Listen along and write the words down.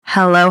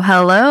Hello,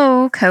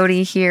 hello.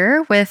 Cody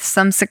here with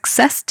some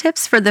success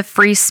tips for the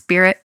free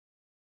spirit.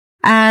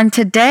 And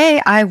today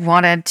I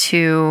wanted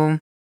to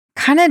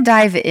kind of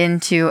dive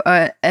into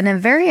a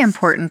very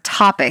important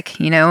topic,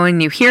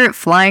 and you hear it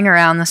flying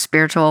around the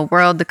spiritual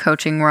world, the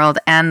coaching world,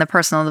 and the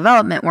personal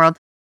development world.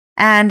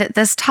 And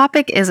this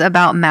topic is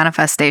about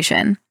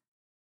manifestation.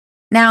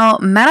 Now,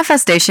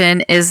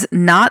 manifestation is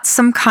not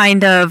some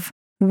kind of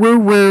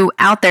woo-woo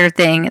out there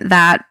thing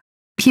that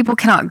people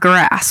cannot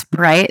grasp,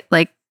 right?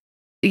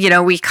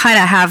 We kind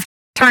of have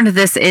turned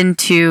this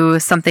into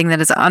something that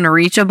is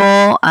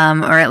unreachable,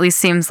 or at least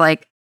seems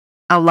like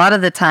a lot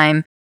of the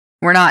time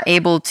we're not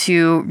able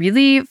to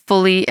really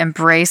fully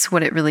embrace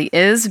what it really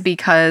is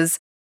because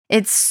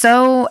it's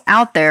so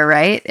out there,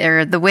 right?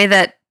 Or the way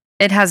that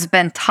it has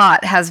been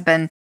taught has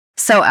been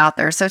so out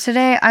there. So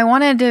today I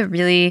wanted to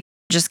really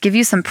just give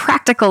you some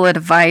practical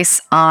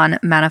advice on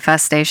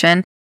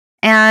manifestation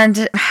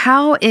and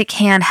how it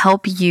can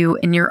help you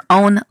in your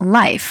own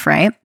life,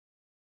 right?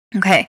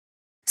 Okay.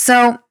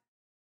 So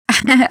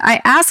I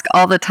ask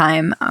all the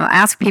time,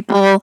 ask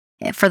people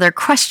for their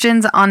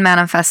questions on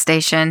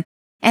manifestation.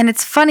 And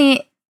it's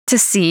funny to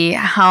see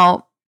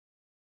how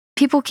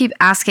people keep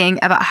asking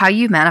about how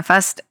you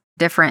manifest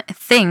different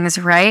things,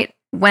 right?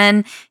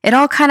 When it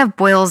all kind of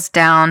boils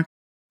down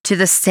to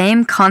the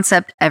same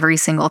concept every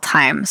single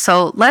time.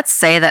 So let's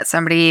say that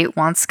somebody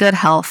wants good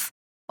health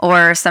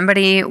or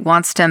somebody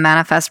wants to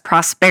manifest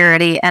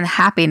prosperity and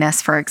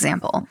happiness, for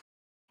example.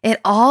 It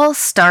all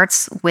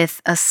starts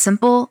with a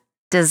simple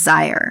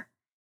desire.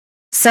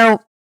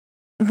 So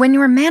when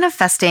you're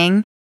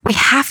manifesting, we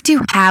have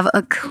to have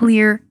a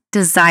clear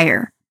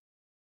desire.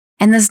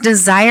 And this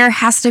desire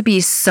has to be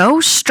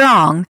so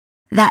strong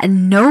that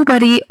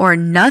nobody or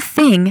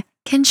nothing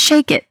can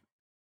shake it.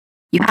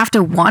 You have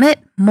to want it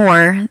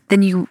more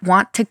than you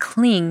want to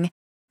cling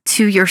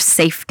to your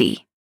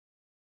safety.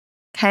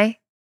 Okay?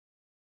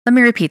 Let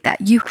me repeat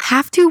that. You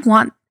have to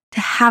want to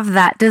have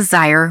that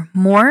desire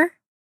more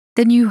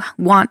than you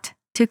want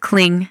to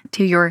cling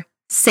to your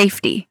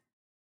safety.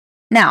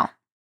 Now,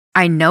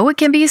 I know it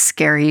can be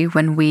scary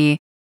when we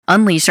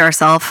unleash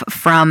ourselves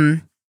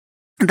from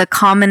the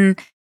common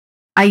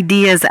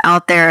ideas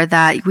out there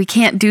that we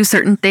can't do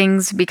certain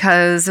things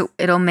because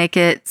it'll make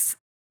it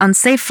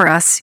unsafe for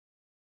us,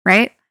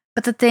 right?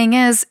 But the thing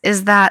is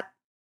that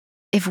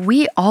if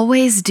we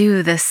always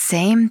do the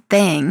same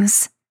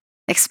things,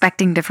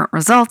 expecting different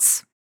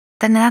results,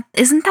 then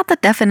isn't that the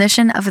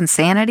definition of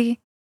insanity?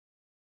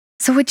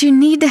 So what you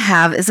need to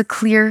have is a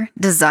clear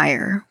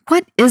desire.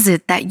 What is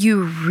it that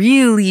you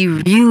really,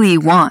 really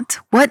want?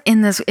 What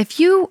in this, if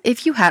you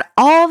had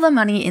all the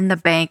money in the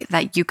bank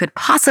that you could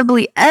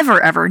possibly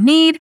ever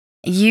need,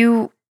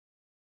 you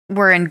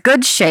were in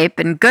good shape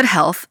and good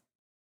health,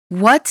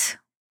 what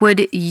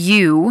would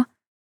you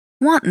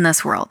want in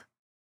this world?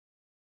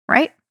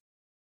 Right?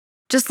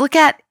 Just look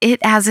at it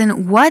as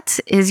in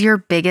what is your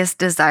biggest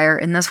desire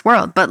in this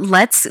world? But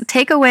let's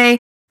take away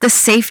the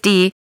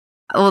safety.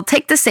 We'll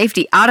take the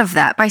safety out of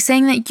that by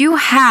saying that you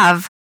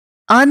have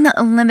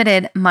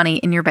unlimited money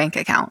in your bank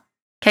account.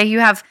 Okay, you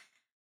have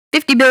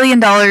 $50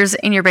 billion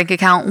in your bank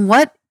account.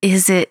 What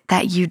is it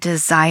that you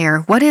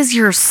desire? What is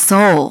your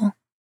soul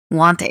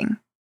wanting?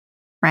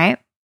 Right?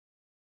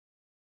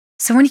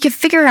 So when you can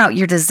figure out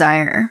your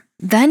desire,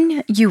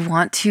 then you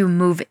want to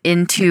move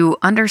into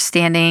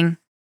understanding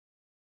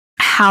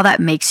how that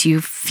makes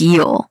you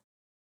feel.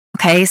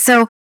 Okay,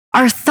 so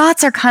our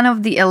thoughts are kind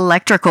of the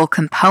electrical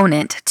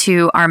component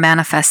to our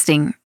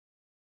manifesting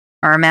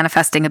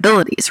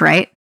abilities,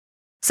 right?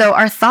 So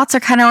our thoughts are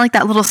kind of like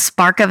that little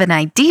spark of an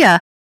idea,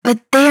 but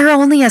they're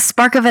only a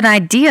spark of an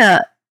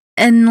idea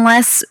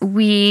unless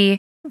we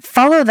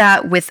follow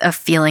that with a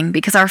feeling,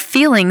 because our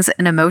feelings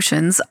and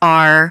emotions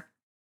are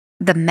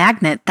the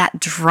magnet that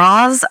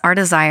draws our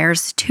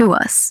desires to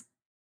us.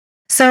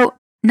 So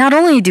not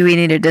only do we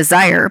need a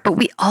desire, but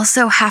we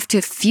also have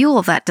to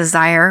fuel that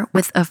desire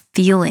with a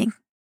feeling.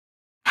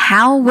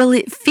 How will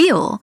it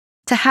feel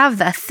to have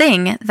the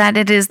thing that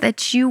it is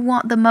that you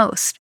want the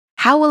most?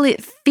 How will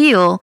it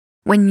feel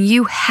when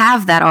you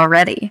have that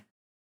already?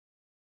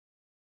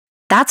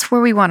 That's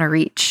where we want to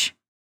reach.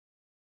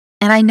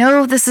 And I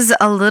know this is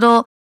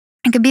it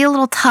can be a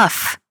little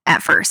tough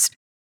at first,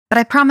 but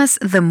I promise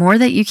the more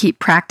that you keep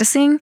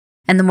practicing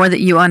and the more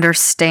that you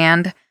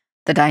understand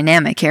the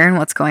dynamic here and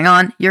what's going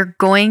on, you're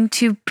going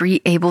to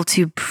be able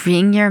to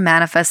bring your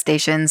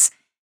manifestations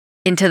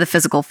into the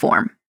physical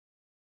form.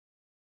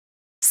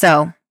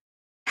 So,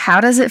 how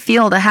does it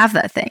feel to have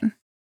that thing?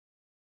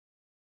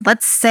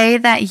 Let's say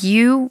that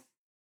you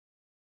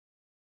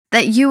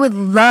would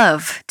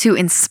love to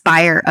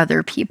inspire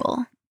other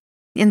people.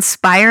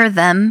 Inspire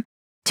them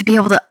to be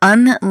able to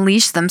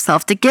unleash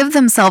themselves, to give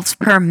themselves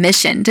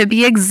permission to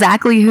be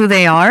exactly who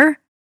they are.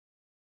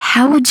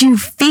 How would you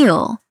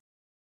feel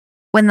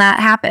when that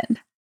happened?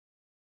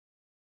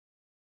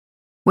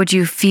 Would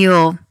you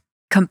feel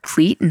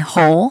complete and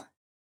whole?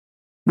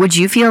 Would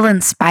you feel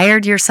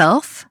inspired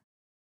yourself?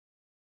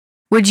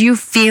 Would you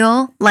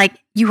feel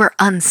like you were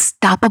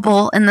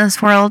unstoppable in this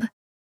world?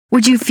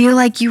 Would you feel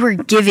like you were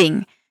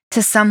giving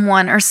to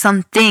someone or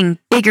something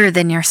bigger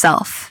than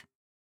yourself.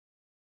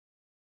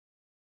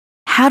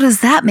 How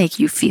does that make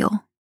you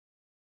feel?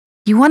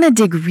 You want to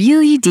dig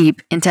really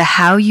deep into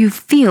how you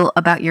feel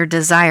about your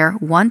desire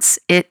once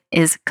it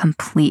is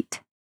complete.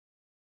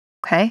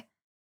 Okay?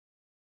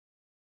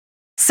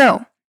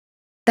 So,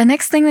 the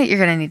next thing that you're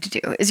going to need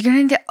to do is you're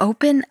going to need to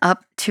open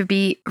up to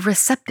be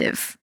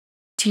receptive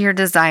to your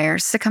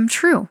desires to come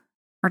true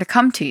or to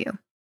come to you.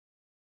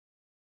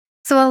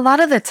 So, a lot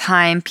of the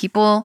time,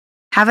 people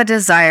have a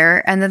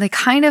desire and then they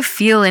kind of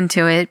feel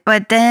into it,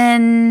 but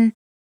then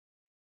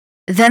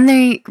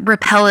they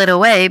repel it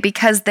away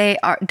because they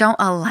don't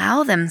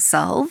allow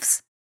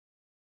themselves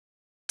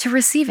to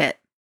receive it.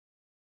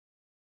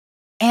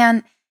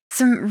 And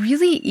some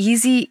really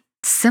easy,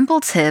 simple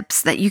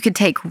tips that you could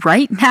take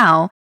right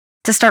now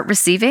to start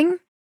receiving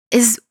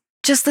is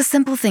just the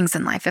simple things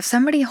in life. If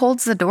somebody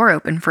holds the door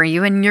open for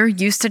you and you're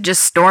used to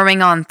just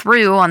storming on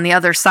through on the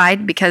other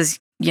side because,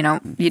 you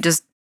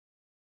just,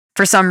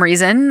 for some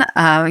reason,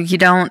 you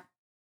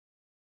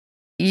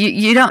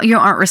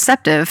aren't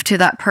receptive to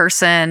that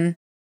person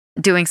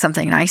doing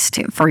something nice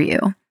for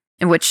you,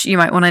 in which you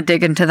might want to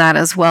dig into that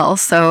as well.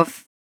 So,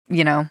 if,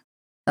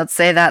 let's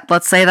say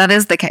that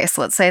is the case.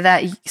 Let's say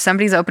that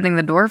somebody's opening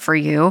the door for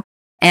you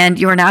and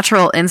your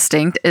natural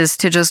instinct is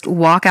to just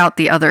walk out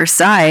the other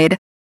side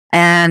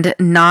and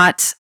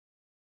not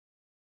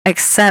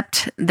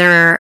accept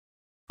their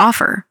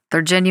offer,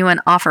 their genuine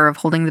offer of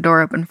holding the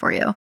door open for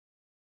you.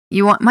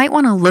 You might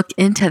want to look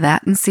into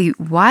that and see,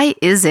 why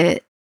is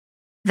it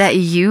that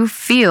you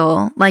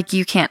feel like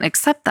you can't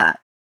accept that?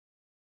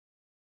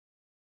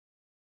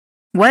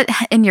 What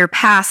in your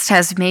past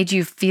has made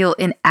you feel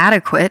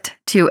inadequate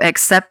to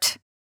accept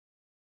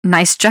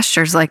nice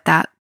gestures like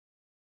that?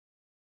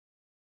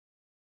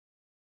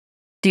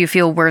 Do you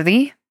feel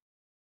worthy?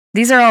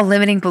 These are all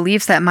limiting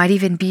beliefs that might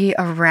even be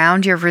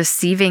around your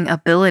receiving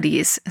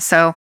abilities.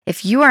 So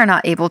if you are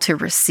not able to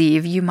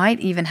receive, you might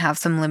even have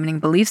some limiting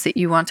beliefs that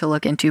you want to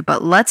look into.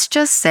 But let's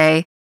just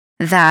say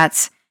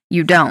that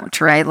you don't,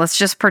 right? Let's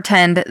just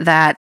pretend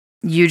that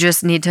you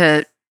just need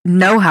to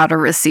know how to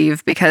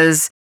receive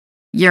because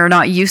you're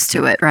not used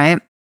to it,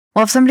 right?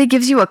 Well, if somebody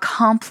gives you a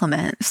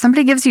compliment, if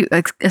somebody gives you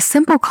a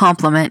simple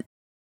compliment,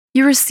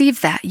 you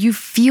receive that. You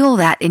feel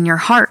that in your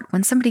heart.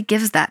 When somebody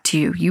gives that to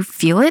you, you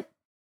feel it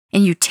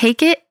and you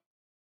take it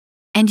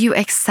and you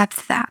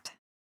accept that.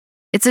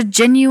 It's a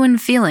genuine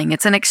feeling.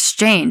 It's an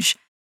exchange.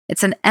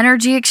 It's an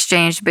energy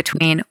exchange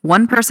between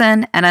one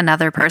person and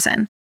another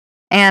person.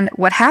 And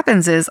what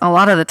happens is, a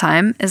lot of the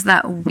time, is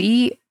that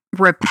we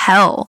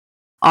repel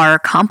our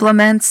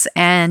compliments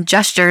and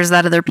gestures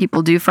that other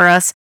people do for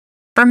us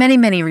for many,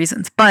 many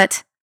reasons.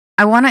 But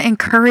I want to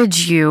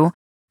encourage you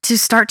to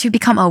start to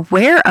become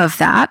aware of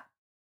that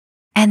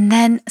and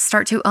then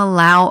start to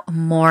allow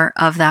more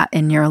of that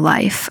in your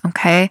life.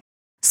 Okay.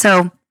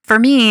 So for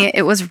me,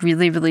 it was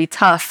really, really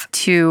tough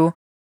to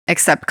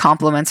accept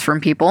compliments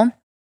from people.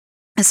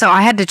 So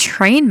I had to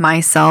train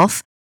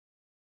myself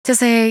to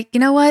say, you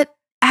know what?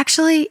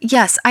 Actually,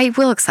 yes, I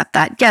will accept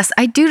that. Yes,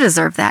 I do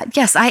deserve that.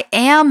 Yes, I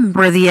am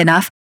worthy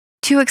enough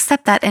to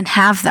accept that and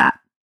have that.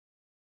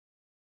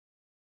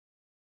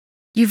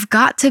 You've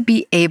got to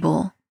be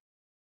able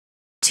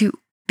to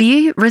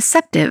be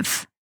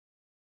receptive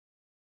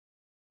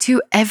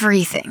to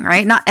everything,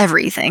 right? Not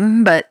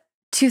everything, but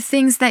to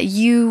things that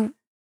you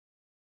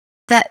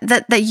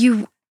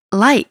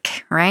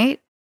like, right?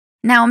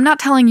 Now, I'm not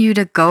telling you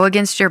to go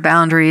against your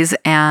boundaries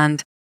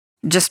and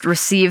just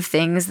receive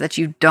things that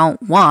you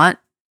don't want.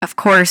 Of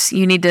course,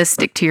 you need to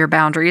stick to your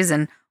boundaries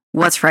and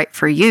what's right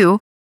for you.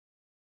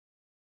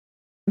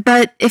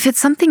 But if it's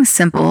something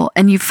simple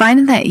and you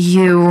find that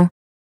you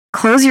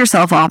close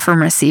yourself off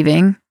from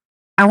receiving,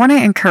 I want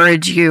to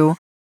encourage you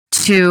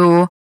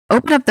to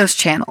open up those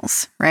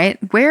channels, right?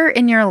 Where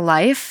in your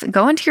life,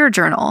 go into your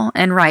journal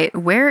and write,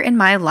 where in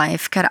my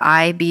life could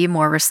I be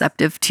more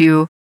receptive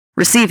to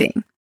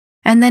receiving?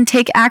 And then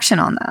take action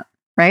on that,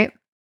 right?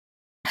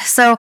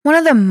 So one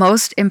of the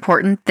most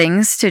important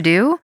things to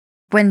do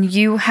when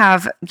you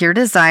have your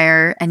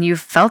desire and you've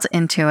felt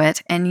into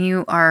it and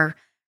you are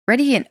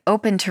ready and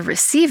open to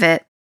receive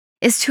it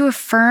is to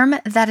affirm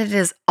that it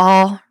is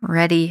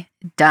already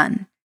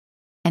done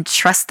and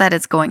trust that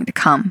it's going to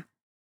come.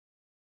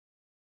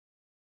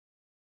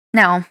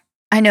 Now,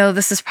 I know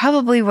this is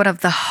probably one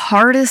of the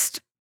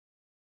hardest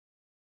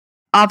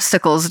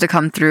obstacles to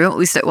come through, at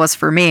least it was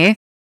for me,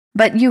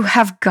 but you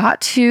have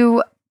got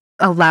to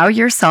allow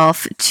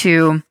yourself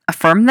to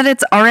affirm that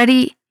it's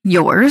already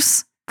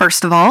yours,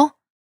 first of all.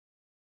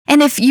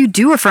 And if you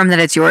do affirm that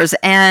it's yours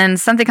and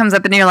something comes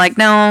up and you're like,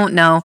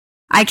 no,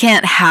 I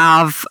can't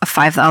have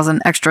 $5,000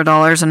 extra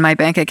in my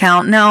bank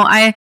account. No,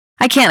 I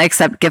can't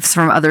accept gifts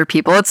from other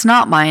people. It's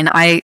not mine.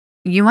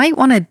 You might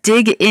want to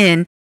dig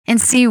in and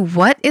see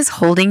what is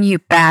holding you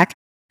back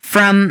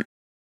from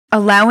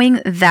allowing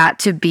that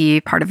to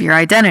be part of your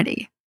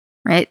identity,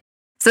 right?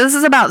 So this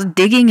is about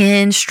digging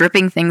in,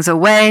 stripping things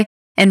away,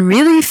 and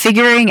really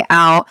figuring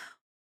out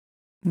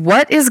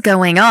what is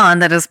going on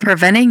that is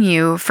preventing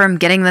you from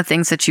getting the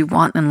things that you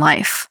want in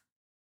life.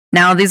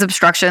 Now, these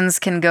obstructions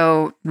can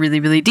go really,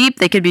 really deep.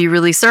 They could be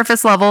really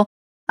surface level.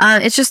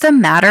 It's just a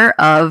matter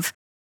of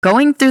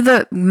going through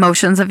the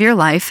motions of your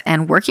life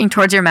and working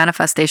towards your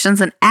manifestations.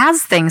 And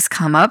as things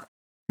come up,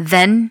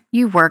 then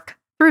you work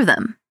through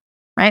them,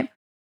 right?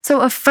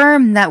 So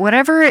affirm that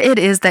whatever it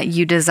is that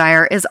you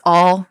desire is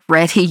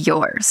already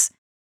yours.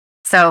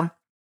 So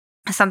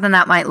something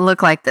that might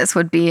look like this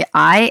would be,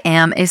 I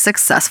am a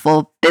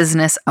successful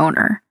business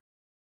owner.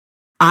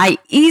 I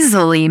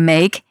easily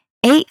make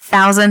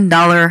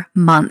 $8,000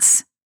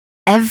 months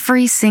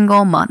every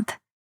single month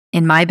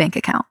in my bank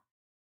account.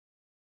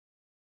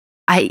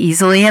 I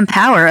easily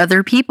empower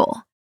other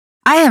people.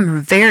 I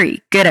am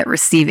very good at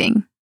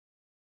receiving.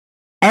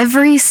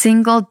 Every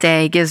single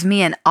day gives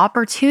me an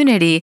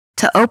opportunity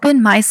to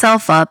open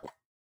myself up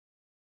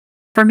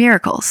for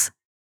miracles.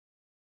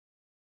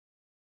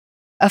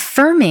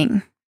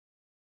 Affirming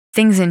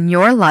things in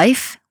your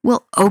life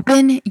will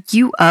open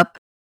you up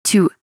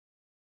to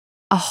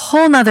a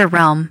whole nother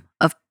realm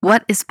of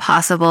what is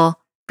possible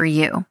for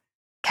you.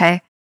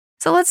 Okay?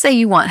 So let's say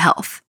you want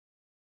health.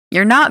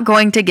 You're not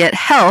going to get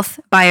health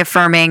by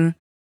affirming,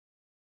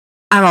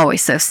 I'm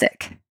always so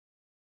sick.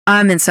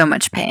 I'm in so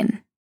much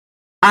pain.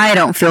 I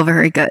don't feel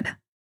very good.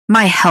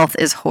 My health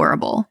is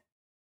horrible.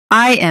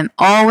 I am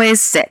always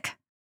sick.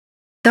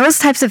 Those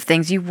types of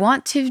things, you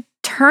want to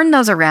turn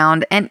those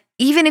around. And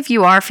even if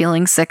you are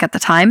feeling sick at the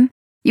time,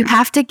 you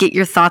have to get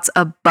your thoughts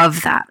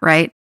above that,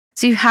 right?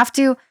 So you have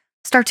to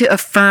start to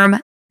affirm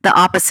the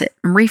opposite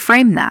and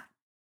reframe that.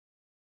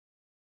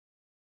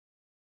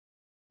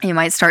 You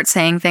might start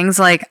saying things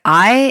like,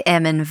 I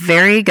am in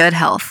very good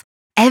health.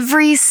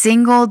 Every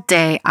single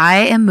day, I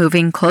am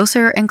moving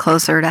closer and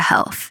closer to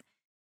health.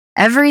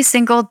 Every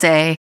single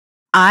day,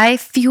 I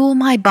fuel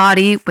my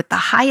body with the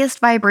highest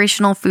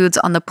vibrational foods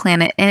on the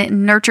planet, and it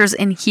nurtures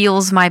and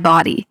heals my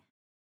body.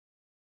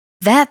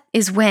 That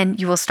is when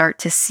you will start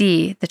to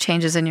see the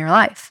changes in your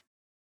life.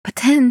 But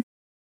then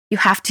you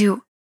have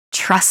to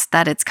trust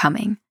that it's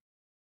coming.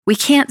 We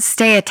can't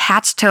stay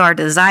attached to our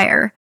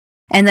desire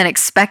and then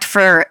expect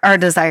for our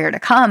desire to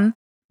come,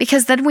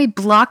 because then we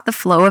block the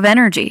flow of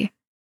energy,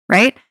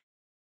 right?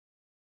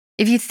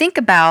 If you think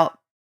about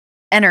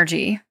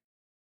energy,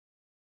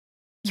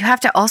 you have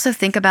to also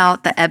think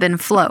about the ebb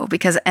and flow,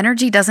 because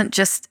energy doesn't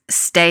just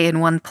stay in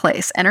one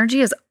place.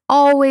 Energy is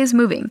always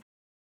moving.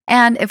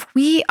 And if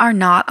we are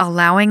not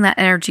allowing that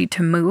energy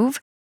to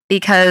move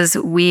because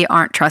we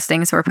aren't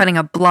trusting, so we're putting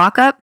a block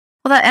up,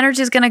 well, that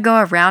energy is going to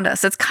go around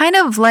us. It's kind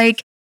of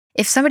like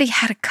if somebody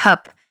had a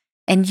cup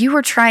and you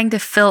were trying to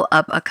fill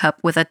up a cup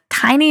with a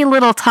tiny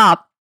little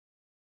top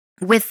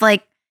with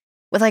like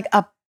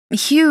a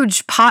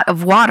huge pot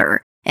of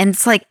water. And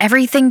it's like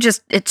everything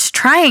just, it's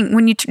trying,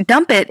 when you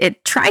dump it,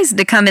 it tries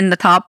to come in the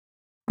top,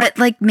 but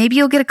like maybe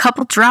you'll get a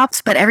couple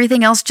drops, but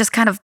everything else just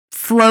kind of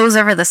flows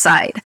over the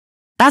side.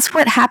 That's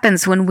what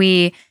happens when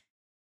we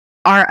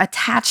are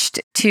attached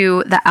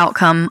to the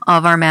outcome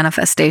of our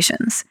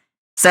manifestations.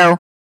 So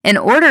in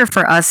order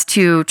for us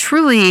to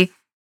truly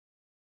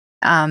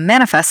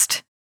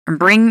manifest and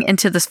bring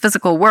into this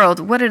physical world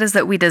what it is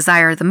that we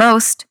desire the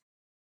most,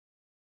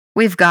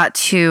 we've got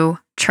to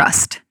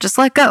trust. Just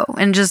let go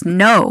and just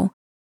know.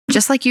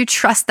 Just like you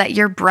trust that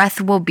your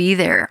breath will be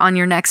there on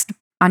your next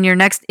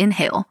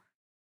inhale.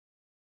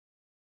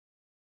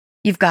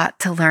 You've got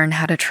to learn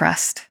how to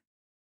trust.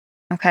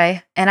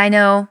 Okay? And I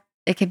know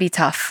it can be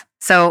tough.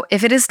 So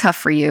if it is tough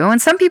for you,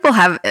 and some people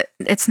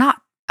it's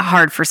not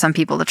hard for some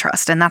people to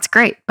trust, and that's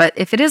great. But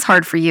if it is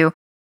hard for you,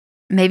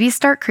 maybe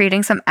start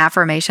creating some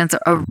affirmations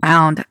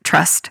around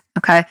trust.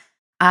 Okay?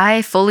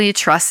 I fully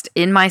trust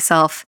in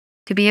myself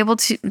to be able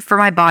to, for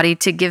my body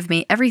to give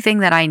me everything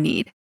that I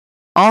need.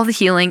 All the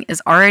healing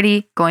is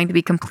already going to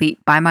be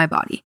complete by my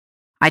body.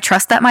 I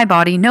trust that my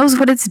body knows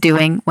what it's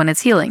doing when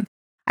it's healing.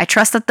 I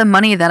trust that the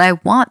money that I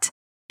want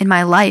in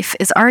my life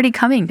is already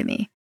coming to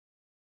me.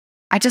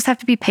 I just have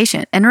to be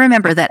patient and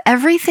remember that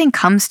everything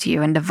comes to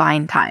you in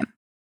divine time.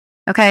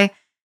 Okay?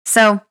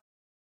 So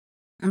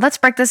let's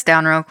break this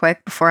down real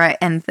quick before I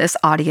end this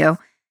audio.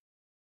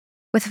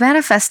 With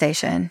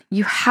manifestation,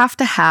 you have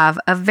to have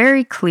a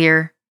very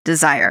clear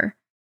desire.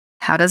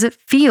 How does it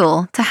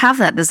feel to have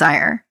that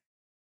desire?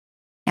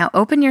 Now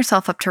open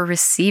yourself up to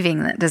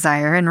receiving that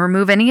desire and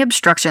remove any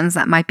obstructions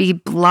that might be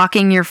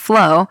blocking your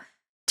flow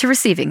to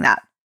receiving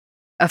that.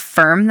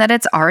 Affirm that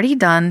it's already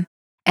done,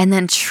 and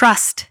then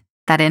trust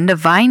that in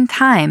divine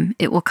time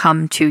it will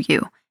come to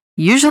you,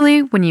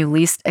 usually when you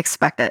least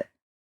expect it.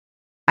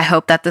 I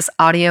hope that this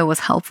audio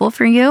was helpful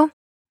for you,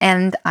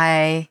 and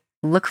I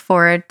look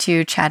forward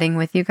to chatting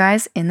with you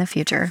guys in the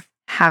future.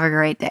 Have a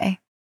great day.